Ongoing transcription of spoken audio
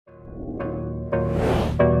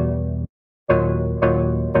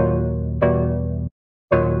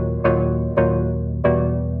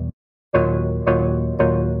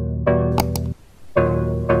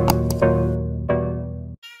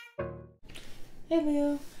Hey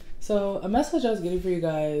Leo. So a message I was getting for you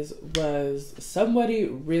guys was somebody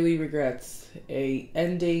really regrets a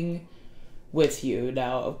ending with you.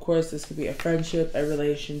 Now, of course, this could be a friendship, a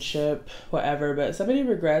relationship, whatever, but somebody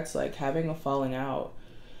regrets like having a falling out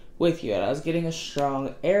with you. And I was getting a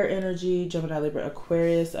strong air energy, Gemini, Libra,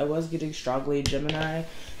 Aquarius. I was getting strongly Gemini,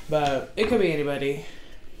 but it could be anybody.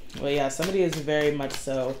 Well, yeah, somebody is very much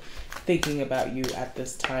so thinking about you at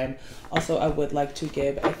this time. Also, I would like to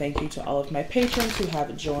give a thank you to all of my patrons who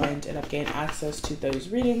have joined and have gained access to those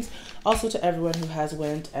readings. Also to everyone who has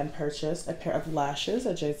went and purchased a pair of lashes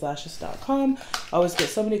at jayslashes.com. I always get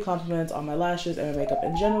so many compliments on my lashes and my makeup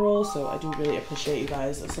in general, so I do really appreciate you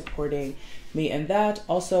guys supporting me in that.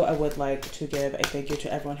 Also, I would like to give a thank you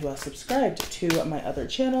to everyone who has subscribed to my other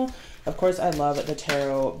channel. Of course, I love the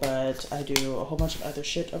tarot, but I do a whole bunch of other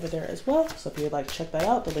shit over there as well. So if you would like to check that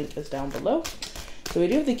out, the link is down below. So we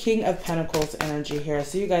do have the King of Pentacles energy here. I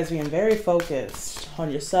see you guys being very focused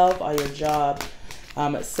on yourself, on your job,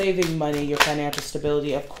 saving money, your financial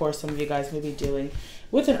stability. Of course, some of you guys may be dealing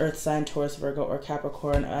with an earth sign, Taurus, Virgo, or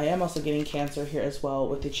Capricorn. I am also getting Cancer here as well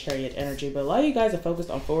with the Chariot energy, but a lot of you guys are focused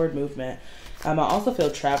on forward movement. I also feel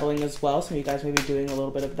traveling as well. Some of you guys may be doing a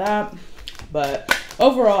little bit of that, but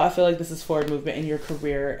overall, I feel like this is forward movement in your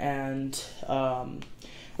career and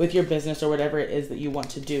with your business or whatever it is that you want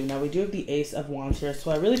to do. Now, we do have the Ace of Wands here,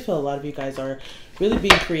 so I really feel a lot of you guys are really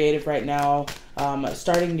being creative right now,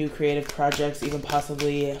 starting new creative projects, even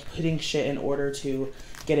possibly putting shit in order to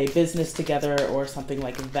get a business together or something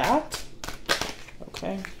like that.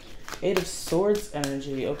 Okay. Eight of Swords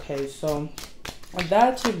energy. Okay, so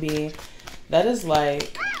that to me, that is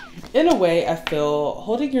like, in a way, I feel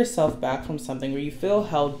holding yourself back from something, where you feel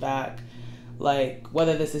held back. Like,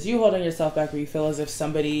 whether this is you holding yourself back, or you feel as if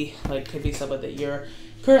somebody, like, could be someone that you're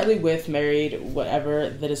currently with, married, whatever,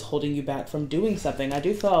 that is holding you back from doing something. I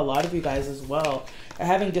do feel a lot of you guys as well are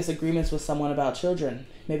having disagreements with someone about children.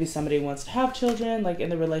 Maybe somebody wants to have children, like, in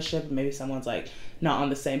the relationship. Maybe someone's, like, not on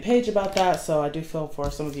the same page about that. So I do feel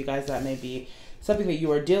for some of you guys that may be something that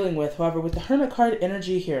you are dealing with. However, with the Hermit card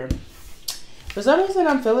energy here, for some reason,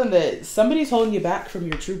 I'm feeling that somebody's holding you back from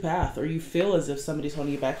your true path, or you feel as if somebody's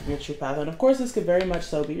holding you back from your true path. And of course, this could very much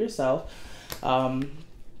so be yourself.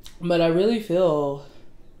 But I really feel,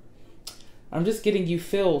 I'm just getting, you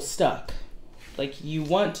feel stuck. Like you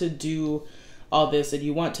want to do all this and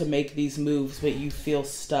you want to make these moves, but you feel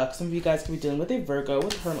stuck. Some of you guys could be dealing with a Virgo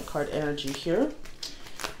with Hermit card energy here.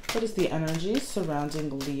 What is the energy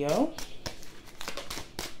surrounding Leo?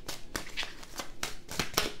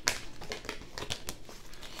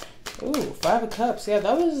 Ooh, Five of Cups. Yeah,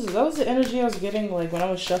 that was the energy I was getting like when I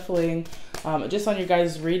was shuffling. Just on your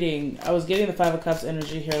guys' reading, I was getting the Five of Cups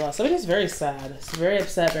energy here a lot. Somebody's very sad. It's very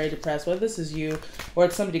upset, very depressed. Whether this is you or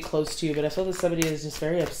it's somebody close to you, but I feel that somebody is just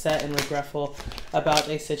very upset and regretful about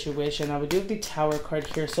a situation. Now, we do have the Tower card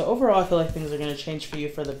here. So overall, I feel like things are going to change for you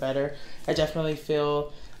for the better. I definitely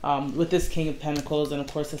feel with this King of Pentacles and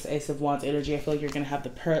of course this Ace of Wands energy, I feel like you're going to have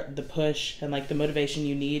the push and like the motivation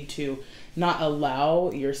you need to not allow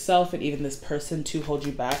yourself and even this person to hold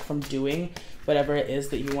you back from doing whatever it is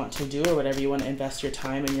that you want to do or whatever you want to invest your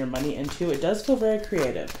time and your money into. It does feel very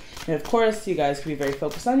creative. And of course, you guys can be very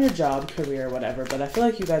focused on your job, career, whatever, but I feel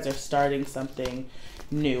like you guys are starting something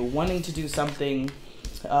new, wanting to do something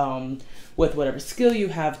with whatever skill you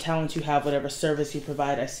have, talent you have, whatever service you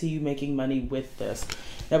provide. I see you making money with this.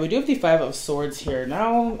 Now, we do have the Five of Swords here.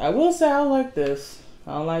 Now, I will say I don't like this.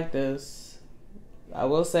 I don't like this. I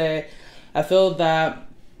will say I feel that,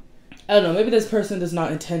 I don't know, maybe this person does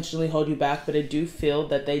not intentionally hold you back, but I do feel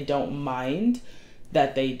that they don't mind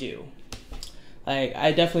that they do. Like,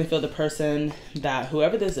 I definitely feel the person that,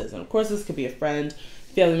 whoever this is, and of course this could be a friend,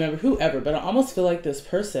 family member, whoever, but I almost feel like this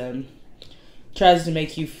person tries to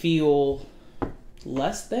make you feel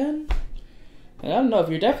less than. And I don't know, if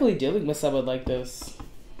you're definitely dealing with someone like this,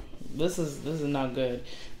 this is not good.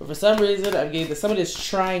 But for some reason, I'm getting that somebody is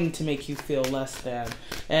trying to make you feel less than.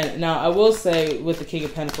 And now I will say, with the King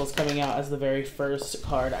of Pentacles coming out as the very first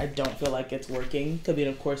card, I don't feel like it's working. Could be,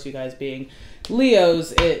 of course, you guys being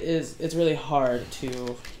Leos, it's really hard to,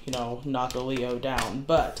 you know, knock a Leo down.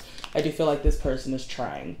 But I do feel like this person is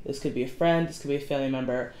trying. This could be a friend, this could be a family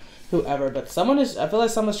member, whoever. But someone is, I feel like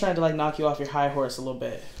someone's trying to like knock you off your high horse a little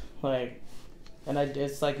bit. Like, and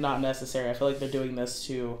it's like not necessary. I feel like they're doing this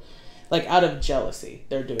to, like, out of jealousy,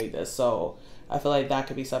 they're doing this. So I feel like that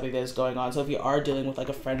could be something that is going on. So if you are dealing with like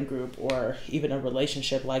a friend group or even a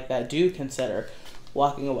relationship like that, do consider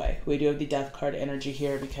walking away. We do have the Death card energy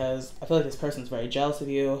here because I feel like this person's very jealous of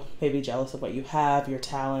you, maybe jealous of what you have, your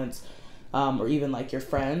talents, or even like your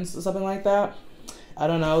friends or something like that. I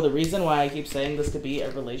don't know. The reason why I keep saying this could be a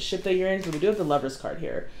relationship that you're in, because we do have the Lovers card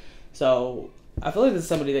here. So I feel like this is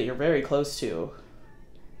somebody that you're very close to.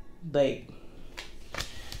 Like,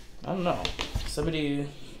 I don't know. Somebody,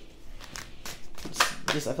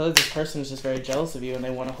 I feel like this person is just very jealous of you and they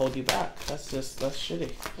want to hold you back. That's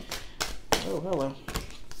shitty. Oh, hello.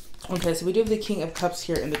 Okay, so we do have the King of Cups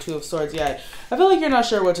here and the Two of Swords. Yeah, I feel like you're not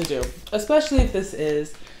sure what to do, especially if this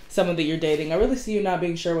is someone that you're dating. I really see you not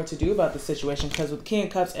being sure what to do about the situation, because with King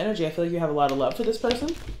of Cups energy, I feel like you have a lot of love for this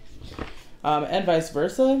person. And vice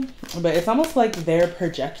versa. But it's almost like they're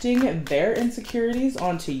projecting their insecurities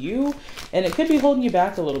onto you, and it could be holding you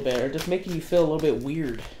back a little bit, or just making you feel a little bit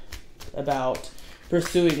weird about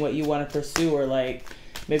pursuing what you want to pursue, or like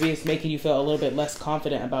maybe it's making you feel a little bit less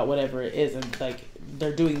confident about whatever it is, and like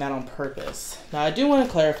they're doing that on purpose. Now, I do want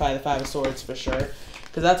to clarify the Five of Swords for sure,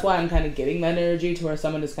 because that's why I'm kind of getting that energy to where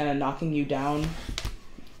someone is kind of knocking you down.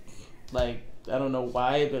 Like, I don't know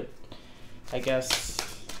why, but I guess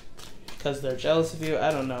because they're jealous of you.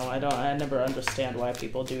 I don't know. I never understand why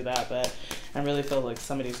people do that, but I really feel like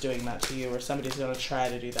somebody's doing that to you, or somebody's going to try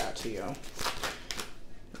to do that to you.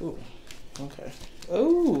 Ooh, okay.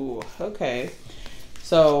 Ooh, okay.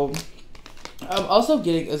 So I'm also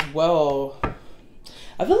getting as well,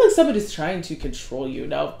 I feel like somebody's trying to control you.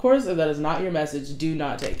 Now, of course, if that is not your message, do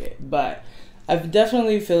not take it. But I'm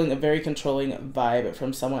definitely feeling a very controlling vibe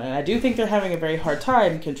from someone. And I do think they're having a very hard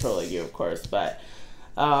time controlling you, of course. But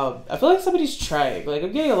I feel like somebody's trying. Like,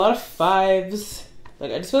 I'm getting a lot of fives.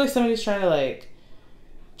 Like, I just feel like somebody's trying to, like,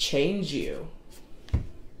 change you.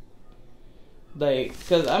 Like,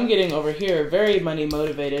 because I'm getting over here very money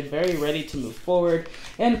motivated, very ready to move forward,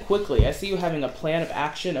 and quickly. I see you having a plan of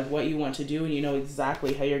action of what you want to do, and you know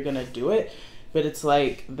exactly how you're going to do it. But it's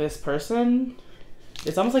like this person,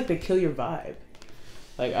 it's almost like they kill your vibe.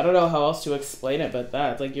 Like, I don't know how else to explain it but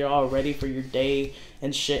that. It's like you're all ready for your day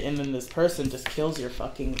and shit, and then this person just kills your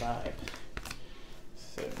fucking vibe.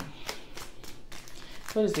 So,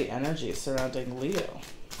 what is the energy surrounding Leo?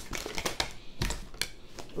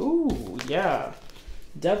 Ooh, yeah.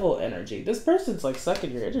 Devil energy. This person's like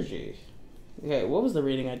sucking your energy. Okay, what was the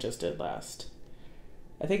reading I just did last?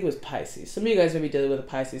 I think it was Pisces. Some of you guys may be dealing with a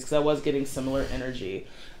Pisces, because I was getting similar energy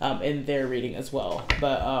in their reading as well.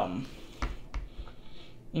 But,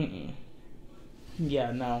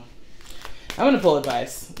 yeah, no. I'm going to pull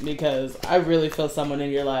advice, because I really feel someone in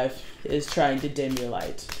your life is trying to dim your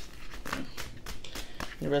light.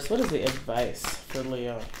 Universe, what is the advice for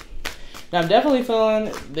Leo? Now, I'm definitely feeling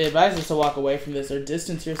the advice is to walk away from this, or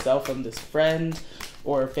distance yourself from this friend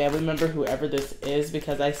or family member, whoever this is,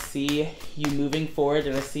 because I see you moving forward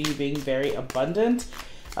and I see you being very abundant.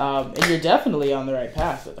 And you're definitely on the right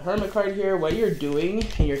path. With the Hermit card here, what you're doing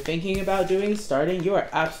and you're thinking about doing, starting, you are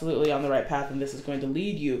absolutely on the right path, and this is going to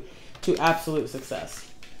lead you to absolute success.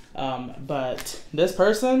 But this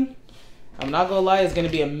person, I'm not going to lie, is going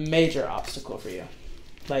to be a major obstacle for you.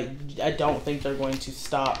 Like, I don't think they're going to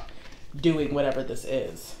stop doing whatever this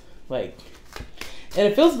is. Like, and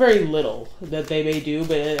it feels very little that they may do,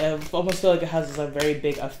 but I almost feel like it has a very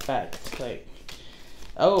big effect. Like,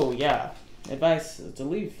 oh yeah, advice is to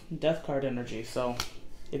leave Death card energy. So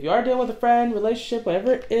if you are dealing with a friend, relationship,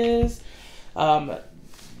 whatever it is,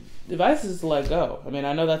 advice is to let go. I mean,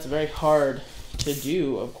 I know that's very hard to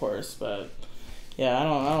do, of course, but yeah, I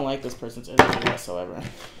don't like this person's energy whatsoever.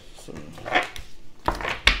 So,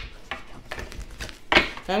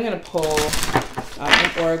 I'm going to pull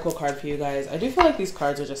an oracle card for you guys. I do feel like these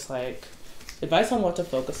cards are just like advice on what to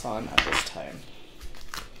focus on at this time.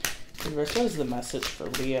 Universe, what is the message for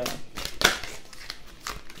Leo?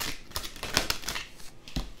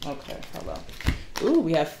 Okay, hello. Ooh,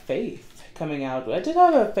 we have faith coming out. I did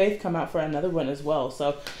have a faith come out for another one as well.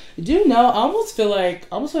 So do know, I almost want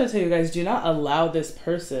to tell you guys, do not allow this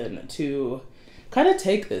person to kind of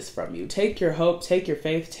take this from you. Take your hope, take your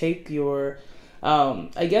faith, take your...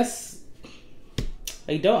 I guess,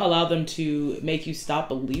 like, don't allow them to make you stop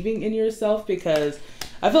believing in yourself, because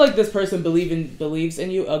I feel like this person believes in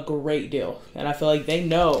you a great deal, and I feel like they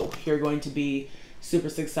know you're going to be super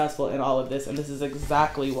successful in all of this, and this is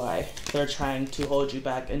exactly why they're trying to hold you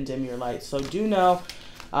back and dim your light. So do know,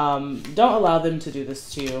 don't allow them to do this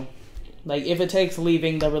to you. Like, if it takes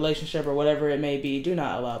leaving the relationship or whatever it may be, do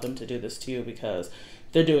not allow them to do this to you, because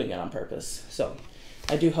they're doing it on purpose. So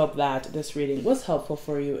I do hope that this reading was helpful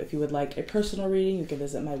for you. If you would like a personal reading, you can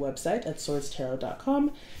visit my website at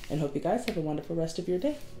swordstarot.com, and hope you guys have a wonderful rest of your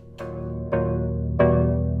day.